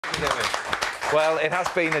doing? Well, it has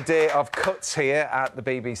been a day of cuts here at the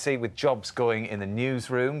BBC, with jobs going in the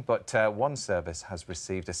newsroom, but one service has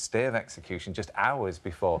received a stay of execution just hours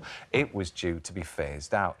before it was due to be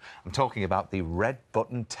phased out. I'm talking about the red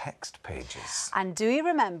button text pages. And do you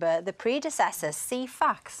remember the predecessor,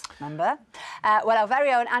 Ceefax? Remember? Well, our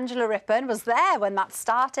very own Angela Rippon was there when that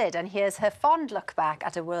started, and here's her fond look back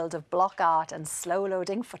at a world of block art and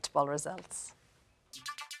slow-loading football results.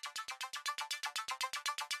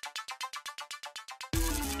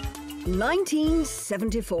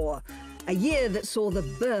 1974, a year that saw the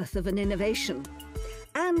birth of an innovation,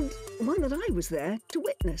 and one that I was there to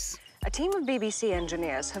witness. A team of BBC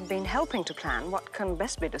engineers have been helping to plan what can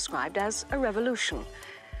best be described as a revolution.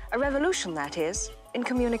 A revolution, that is, in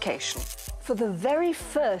communication. For the very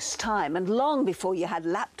first time, and long before you had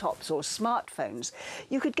laptops or smartphones,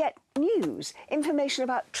 you could get news, information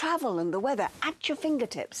about travel and the weather at your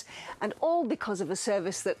fingertips, and all because of a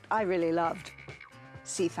service that I really loved.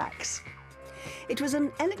 Ceefax. It was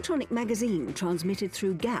an electronic magazine transmitted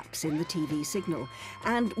through gaps in the TV signal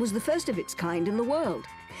and was the first of its kind in the world.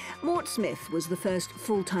 Mort was the first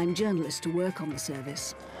full-time journalist to work on the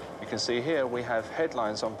service. You can see here we have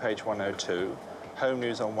headlines on page 102, home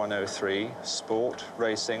news on 103, sport,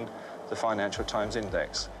 racing, the Financial Times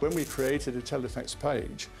Index. When we created a Teletext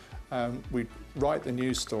page, we'd write the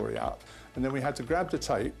news story up, and then we had to grab the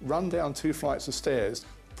tape, run down 2 flights of stairs,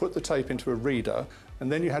 put the tape into a reader, and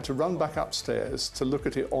then you had to run back upstairs to look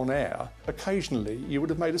at it on air. Occasionally, you would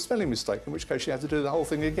have made a spelling mistake, in which case you had to do the whole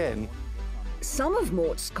thing again. Some of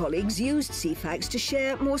Mort's colleagues used Ceefax to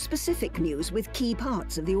share more specific news with key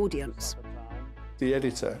parts of the audience. The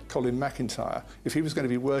editor, Colin McIntyre, if he was going to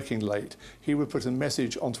be working late, he would put a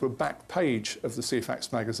message onto a back page of the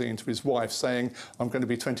Ceefax magazine to his wife saying, I'm going to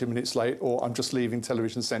be 20 minutes late, or I'm just leaving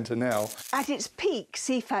Television Centre now. At its peak,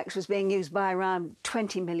 Ceefax was being used by around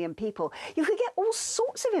 20 million people. You could get all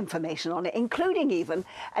sorts of information on it, including even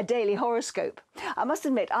a daily horoscope. I must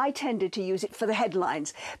admit, I tended to use it for the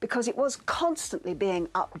headlines because it was constantly being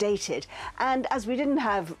updated. And as we didn't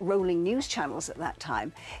have rolling news channels at that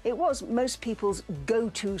time, it was most people's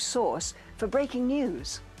go-to source for breaking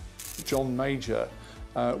news. John Major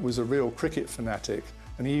was a real cricket fanatic,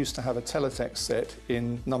 and he used to have a teletext set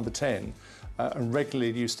in number 10 and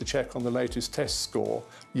regularly used to check on the latest test score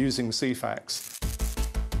using Ceefax.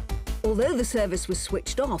 Although the service was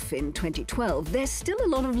switched off in 2012, there's still a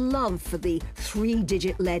lot of love for the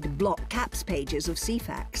 3-digit lead block caps pages of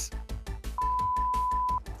Ceefax.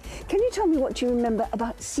 Can you tell me what you remember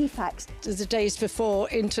about Ceefax? It was the days before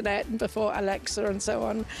internet and before Alexa and so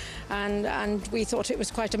on, and we thought it was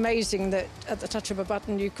quite amazing that at the touch of a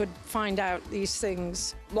button you could find out these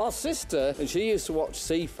things. My sister, and she used to watch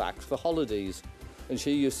Ceefax for holidays, and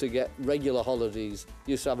she used to get regular holidays,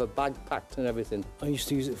 used to have a bag packed and everything. I used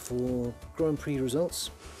to use it for Grand Prix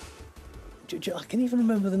results. I can even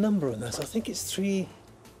remember the number on that. I think it's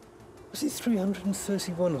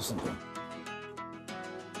 331 or something.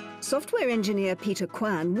 Software engineer Peter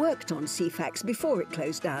Kwan worked on Ceefax before it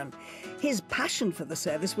closed down. His passion for the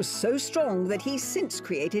service was so strong that he's since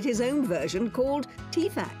created his own version called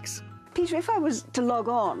Teefax. Peter, if I was to log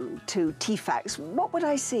on to Teefax, what would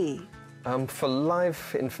I see? For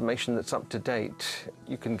live information that's up to date,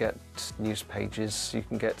 you can get news pages, you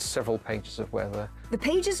can get several pages of weather. The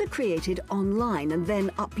pages are created online and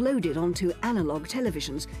then uploaded onto analog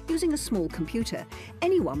televisions using a small computer.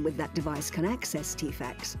 Anyone with that device can access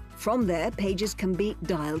Teefax. From there, pages can be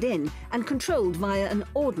dialed in and controlled via an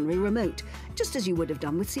ordinary remote, just as you would have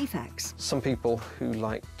done with Ceefax. Some people who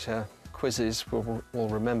liked quizzes will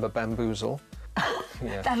remember Bamboozle.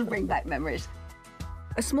 Yeah. That'll bring back memories.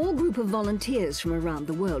 A small group of volunteers from around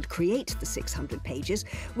the world create the 600 pages,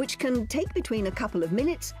 which can take between a couple of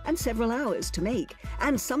minutes and several hours to make,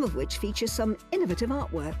 and some of which feature some innovative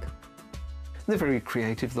artwork. They're very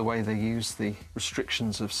creative, the way they use the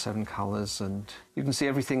restrictions of 7 colours, and you can see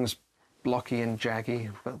everything's blocky and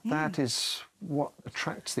jaggy, but that is what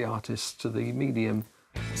attracts the artists to the medium.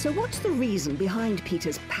 So what's the reason behind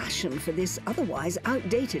Peter's passion for this otherwise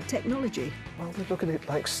outdated technology? Well, we look at it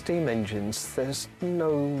like steam engines. There's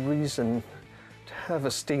no reason to have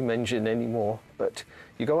a steam engine anymore, but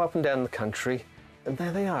you go up and down the country, and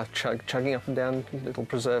there they are, chugging up and down little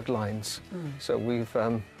preserved lines. So we've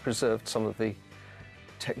preserved some of the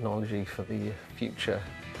technology for the future.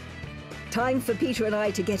 Time for Peter and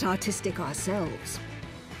I to get artistic ourselves.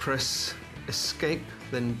 Press escape,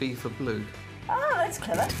 then B for blue. Oh, that's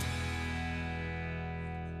clever.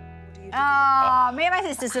 Me and my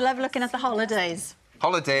sisters love looking at the holidays.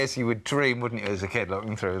 Holidays, you would dream, wouldn't you, as a kid,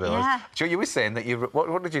 looking through those? Yeah. Jo, you were saying that you...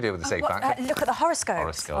 What did you do with the Ceefax? Look at the horoscopes.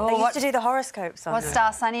 Horoscope. They used to do the horoscopes on What them.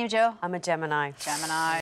 star sign are you, Jo? I'm a Gemini. Gemini.